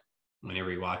said whenever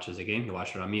he watches a game, he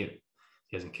watches it on mute.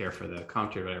 He doesn't care for the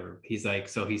commentary or whatever. He's like,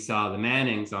 so he saw the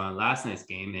Mannings on last night's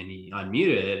game and he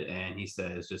unmuted it, and he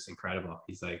said it's just incredible.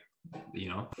 He's like, you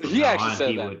know, he actually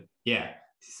said that.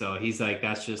 So he's like,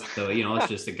 that's just you know, it's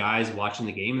just the guys watching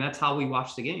the game, and that's how we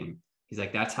watch the game. He's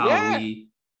like, that's how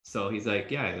so he's like,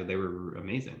 yeah, they were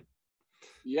amazing.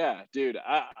 Yeah, dude,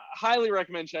 I highly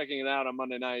recommend checking it out on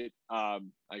Monday night. I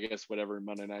guess whatever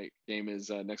Monday night game is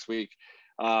next week.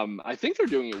 I think they're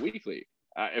doing it weekly,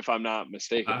 if I'm not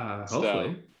mistaken.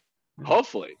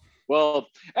 Hopefully. Well,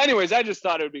 anyways, I just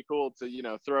thought it would be cool to, you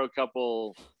know, throw a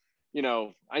couple, you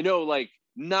know, I know like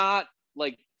not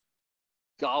like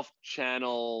Golf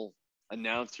Channel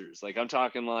announcers. Like I'm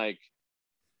talking like,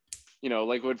 you know,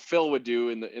 like what Phil would do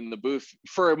in the booth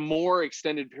for a more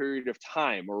extended period of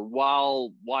time or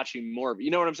while watching more.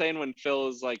 You know what I'm saying? When Phil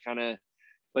is like kind of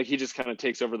like, he just kind of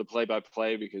takes over the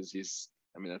play-by-play because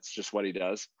that's just what he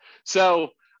does. So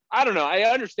I don't know.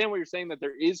 I understand what you're saying, that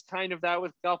there is kind of that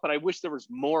with golf, but I wish there was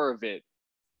more of it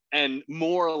and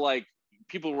more like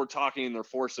people were talking in their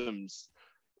foursomes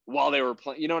while they were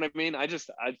playing. You know what I mean? I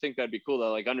think that'd be cool to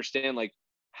like understand like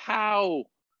how,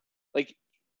 like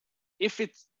if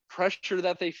it's pressure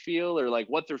that they feel or like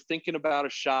what they're thinking about a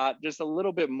shot, just a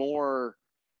little bit more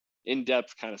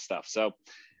in-depth kind of stuff. So,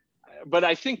 but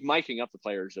I think miking up the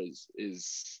players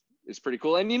is pretty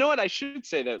cool. And you know what? I should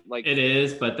say that like it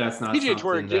is, but that's not PGA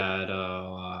something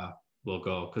that will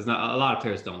go, because a lot of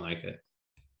players don't like it.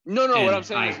 No, what I'm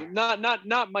saying is not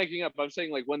miking up. I'm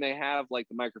saying like when they have like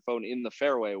the microphone in the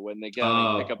fairway, when they get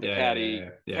pick up the caddy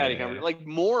camera, like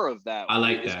more of that. I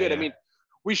like is that. Good. Yeah. I mean,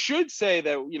 we should say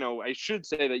that, you know, I should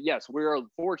say that yes, we're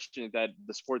fortunate that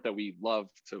the sport that we love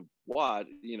to watch,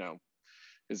 you know,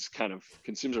 is kind of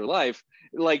consumes our life.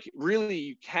 Like really,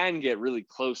 you can get really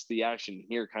close to the action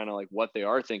here, kind of like what they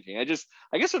are thinking. I guess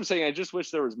what I'm saying, I just wish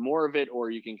there was more of it,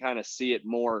 or you can kind of see it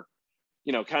more,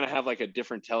 you know, kind of have like a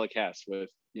different telecast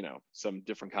with, you know, some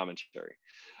different commentary.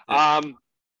 Yeah.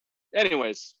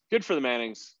 Anyways, good for the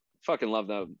Mannings. Fucking love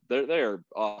them. They're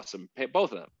awesome.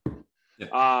 Both of them.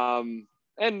 Yeah.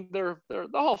 And they're the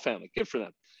whole family. Good for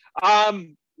them.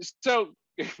 So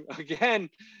again,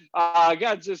 I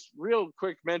got just real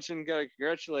quick mention. Gotta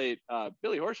congratulate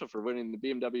Billy Horschel for winning the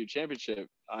BMW Championship.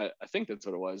 I think that's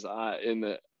what it was on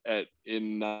the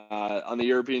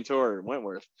European Tour,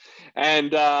 Wentworth,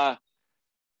 and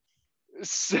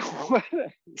so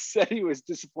said he was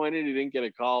disappointed he didn't get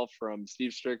a call from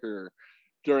Steve Stricker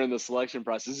during the selection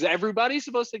process. Is everybody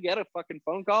supposed to get a fucking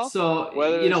phone call?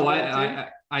 So you know what?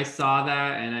 I saw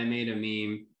that and I made a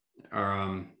meme,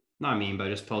 or not a meme, but I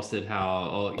just posted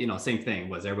how, you know, same thing,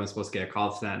 was everyone supposed to get a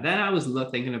call to that? Then I was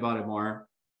thinking about it more.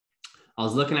 I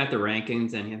was looking at the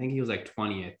rankings and I think he was like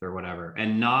 20th or whatever.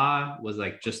 And Na was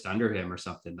like just under him or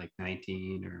something, like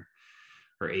 19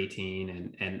 or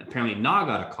 18. And apparently Na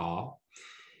got a call.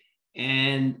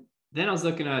 And then I was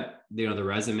looking at, you know, the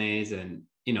resumes, and,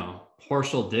 you know,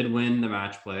 Horschel did win the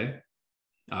match play.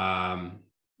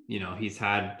 You know,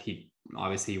 he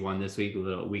obviously won this week,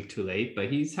 a week too late, but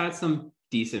he's had some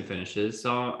decent finishes.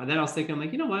 So then I was thinking,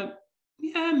 like, you know what?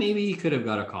 Yeah, maybe he could have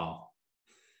got a call.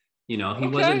 You know, he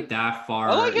Okay. wasn't that far.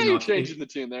 I like how you know, you're changing the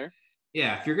tune there.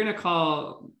 Yeah, if you're gonna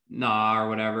call Nah or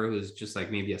whatever, who's just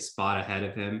like maybe a spot ahead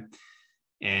of him,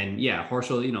 and yeah,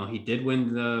 Horschel, you know, he did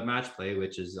win the match play,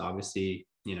 which is obviously,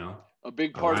 you know, A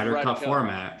big a part of the Ryder Ryder Cup Cup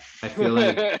format. I feel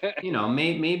like, you know,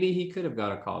 maybe he could have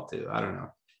got a call too. I don't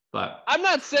know, but I'm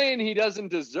not saying he doesn't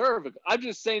deserve it. I'm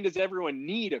just saying, does everyone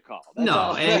need a call? That's no,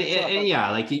 all. and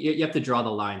yeah, like you have to draw the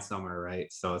line somewhere,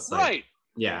 right? So it's like, Right.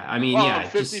 yeah, I mean, Well, yeah,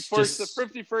 51st, just the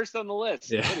 51st on the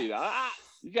list. yeah. What do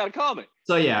you got to call me.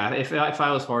 So yeah, if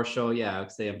I was Horschel, yeah, I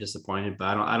would say I'm disappointed,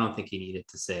 but I don't think he needed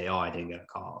to say, oh, I didn't get a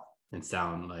call and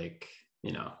sound like,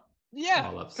 you know, Yeah,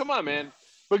 all ups. come on, man.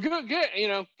 But good, you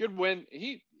know, good win.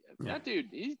 Yeah. That dude,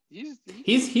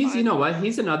 He's you know what?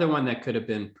 He's another one that could have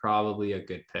been probably a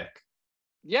good pick.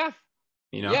 Yeah.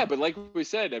 You know? Yeah, but like we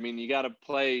said, I mean, you got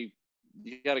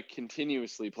to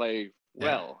continuously play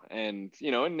well, and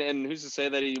you know, and who's to say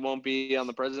that he won't be on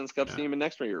the President's Cup team in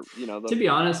next year? You know, to be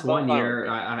honest, one year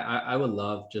I would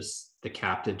love just the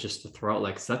captain just to throw out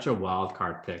like such a wild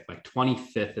card pick, like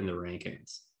 25th in the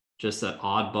rankings, just an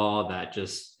oddball that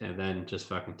just and then just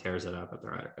fucking tears it up at the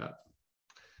Ryder Cup.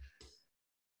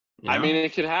 You know? I mean,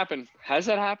 it could happen. Has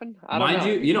that happened? I don't know.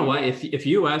 You know what? If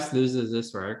US loses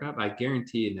this Ryder Cup, I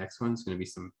guarantee the next one's going to be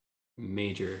some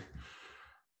major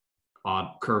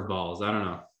odd curveballs. I don't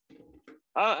know.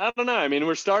 I don't know. I mean,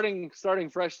 we're starting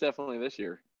fresh definitely this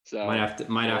year. So might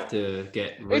have to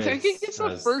get. I think it's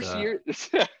the first year.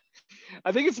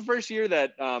 I think it's the first year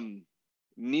that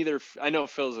neither. I know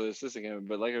Phil's an assistant coach,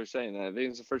 but like I was saying, I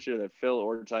think it's the first year that Phil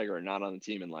or Tiger are not on the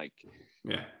team in like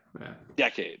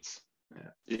decades. Yeah.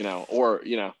 You know, or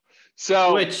you know,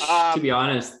 so which to be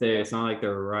honest, it's not like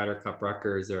they're Ryder Cup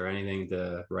records or anything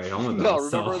to write home about. No,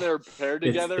 remember they were paired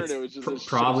together and it was just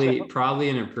probably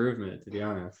an improvement, to be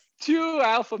honest. Two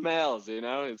alpha males, you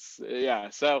know, it's yeah.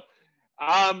 So,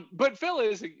 but Phil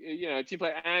is a team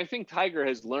player, and I think Tiger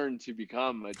has learned to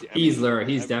become He's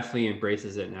definitely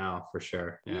embraces it now for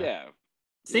sure. Yeah.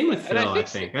 Same with Phil. I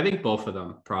think both of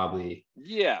them probably.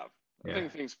 Yeah. I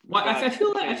think things. Well, I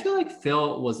feel like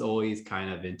Phil was always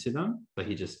kind of into them, but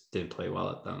he just didn't play well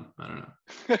at them. I don't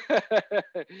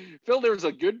know. Phil, there was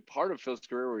a good part of Phil's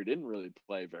career where he didn't really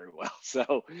play very well.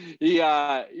 So he,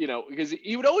 because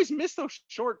he would always miss those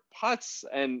short putts,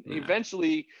 and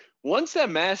eventually, once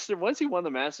he won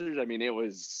the Masters, I mean, it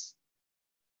was.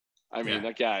 I mean,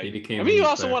 that guy. He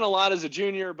also won a lot as a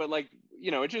junior, but like,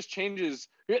 it just changes.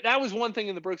 That was one thing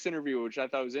in the Brooks interview, which I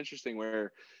thought was interesting,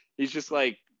 where he's just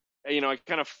like. I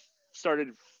kind of started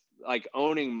like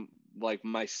owning like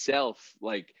myself,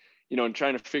 like, and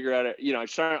trying to figure out, I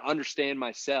started to understand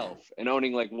myself and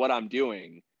owning like what I'm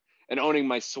doing and owning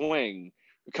my swing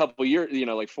a couple years,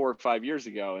 like 4 or 5 years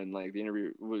ago. And like the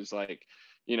interview was like,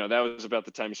 that was about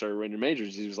the time he started winning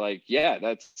majors. He was like, yeah,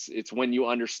 it's when you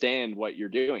understand what you're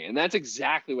doing. And that's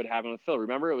exactly what happened with Phil.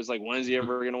 Remember, it was like, when's he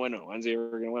ever going to win one? When's he ever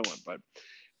going to win one? But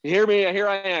here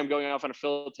I am going off on a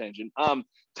Phil tangent.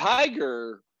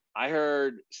 Tiger, I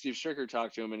heard Steve Stricker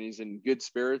talk to him, and he's in good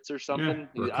spirits or something.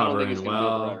 Yeah, I don't think he's going to be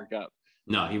at the Ryder Cup.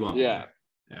 No, he won't. Yeah,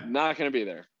 not going to be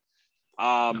there.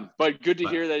 But good to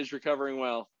hear that he's recovering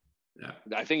well. Yeah,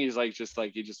 I think he's like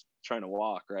he's just trying to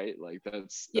walk, right? Like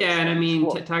that's and I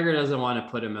mean, Tiger doesn't want to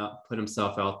put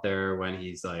himself out there when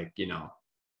he's like,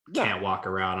 can't walk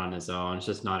around on his own. It's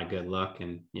just not a good look,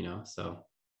 and so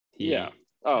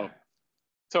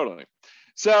totally.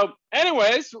 So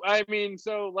anyways, I mean,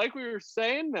 so like we were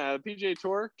saying, PGA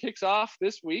Tour kicks off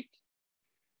this week.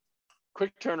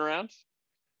 Quick turnaround.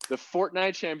 The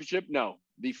Fortnite Championship. No,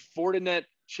 the Fortinet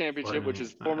Championship, which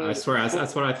is formerly. I swear,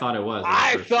 that's what I thought it was.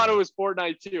 I thought it was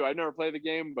Fortnite too. I never played the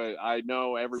game, but I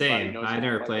know everybody knows. I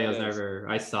never played.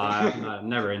 I saw it. I'm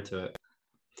never into it.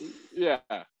 Yeah.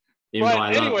 Even though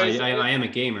I am a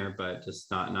gamer, but just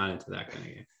not into that kind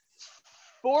of game.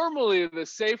 Formerly the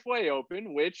Safeway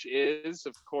Open, which is,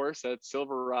 of course, at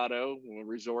Silverado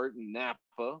Resort in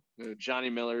Napa, the Johnny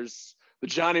Miller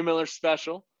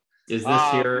special. Is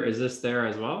this here? Is this there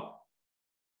as well?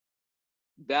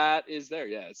 That is there,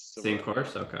 yes. Same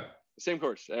course, okay. Same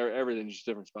course. Everything just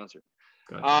different sponsor.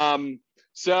 Gotcha.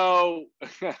 So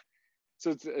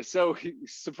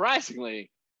surprisingly,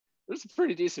 there's a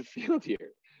pretty decent field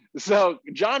here. So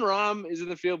John Rahm is in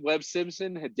the field. Webb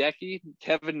Simpson, Hideki,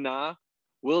 Kevin Na.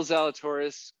 Will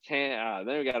Zalatoris, then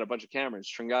we got a bunch of Camerons,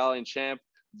 Tringali and Champ,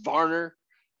 Varner,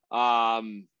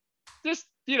 just,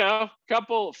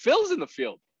 couple. Phil's in the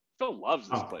field. Phil loves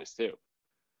this place too.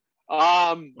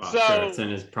 Sure, it's in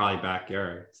his probably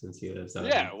backyard since he lives out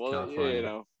in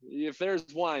California. If there's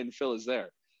wine, Phil is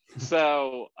there.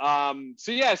 So, so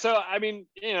I mean,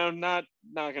 not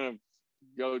gonna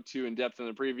go too in depth in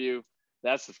the preview.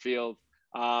 That's the field.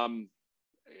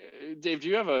 Dave, did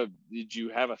you have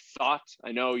a thought?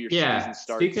 I know your season Yeah.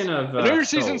 starts. Speaking of, I know your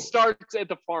season starts at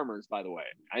the Farmers, by the way.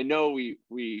 I know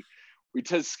we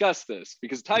discussed this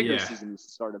because Tiger's season used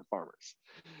to start at the Farmers.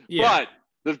 Yeah.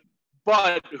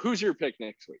 But who's your pick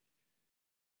next week?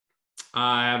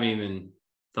 I haven't even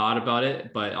thought about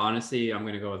it, but honestly, I'm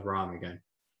going to go with Rahm again.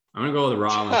 I'm going to go with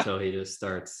Rahm until he just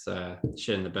starts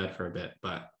shitting the bed for a bit,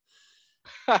 but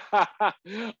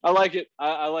I like it.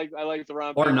 I like the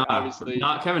Rahm. Or not, obviously.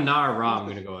 Not Kevin Na or Rahm. I'm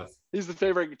going to go with. He's the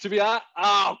favorite. To be honest,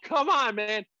 oh, come on,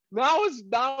 man. That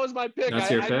was my pick.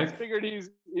 That's your pick? I just figured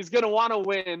he's going to want to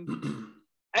win.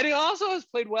 And he also has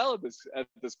played well at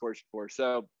this course before.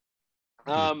 So,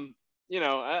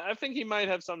 I think he might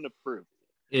have something to prove.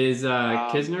 Is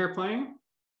Kisner playing?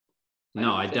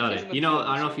 No, I doubt it. I don't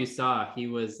know if you saw, he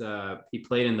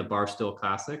played in the Barstool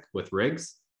Classic with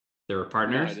Riggs. They were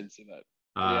partners. No, I didn't see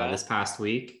that. This past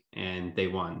week, and they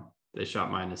won. They shot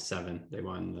 -7. They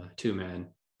won the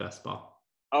 2-man best ball.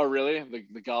 Oh, really?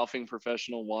 The golfing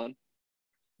professional won?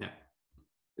 Yeah.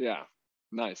 Yeah.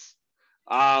 Nice.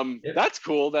 That's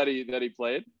cool that he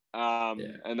played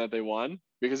and that they won,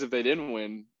 because if they didn't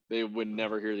win, they would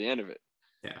never hear the end of it.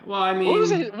 Yeah. Well, I mean,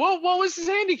 what was his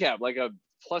handicap? Like a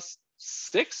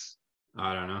 +6?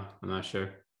 I don't know. I'm not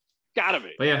sure. Gotta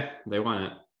be. But yeah, they won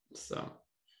it. So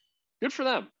good for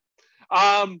them.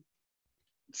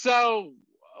 So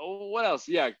what else?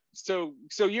 Yeah. So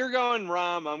you're going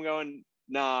Rahm, I'm going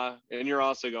nah, and you're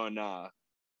also going nah.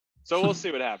 So we'll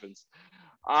see what happens.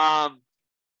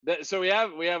 So we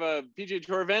have a PGA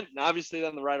Tour event, and obviously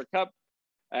then the Ryder Cup,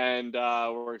 and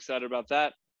we're excited about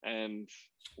that. And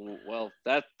well,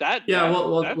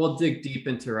 we'll dig deep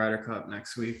into Ryder Cup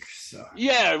next week. So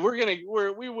yeah,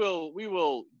 we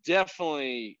will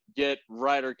definitely get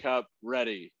Ryder Cup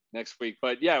ready next week.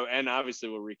 But yeah, and obviously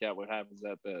we'll recap what happens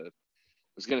at I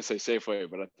was gonna say Safeway,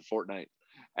 but at the Fortnite.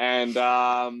 And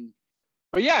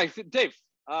but yeah, Dave,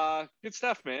 good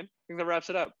stuff, man. I think that wraps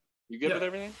it up. You good with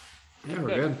everything? Yeah,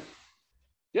 we're good.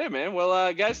 Yeah, man.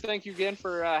 Well, guys, thank you again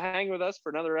for hanging with us for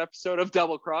another episode of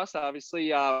Double Cross. Obviously,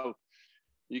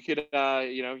 you could,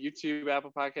 YouTube,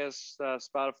 Apple Podcasts,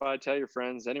 Spotify, tell your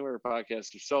friends, anywhere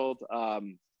podcasts are sold.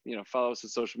 Follow us on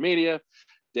social media.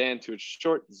 Dan, to its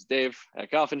short, this is Dave at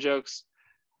Golfing Jokes.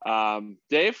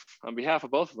 Dave, on behalf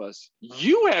of both of us,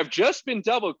 you have just been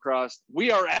double crossed. We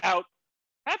are out.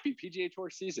 Happy PGA Tour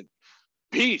season.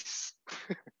 Peace.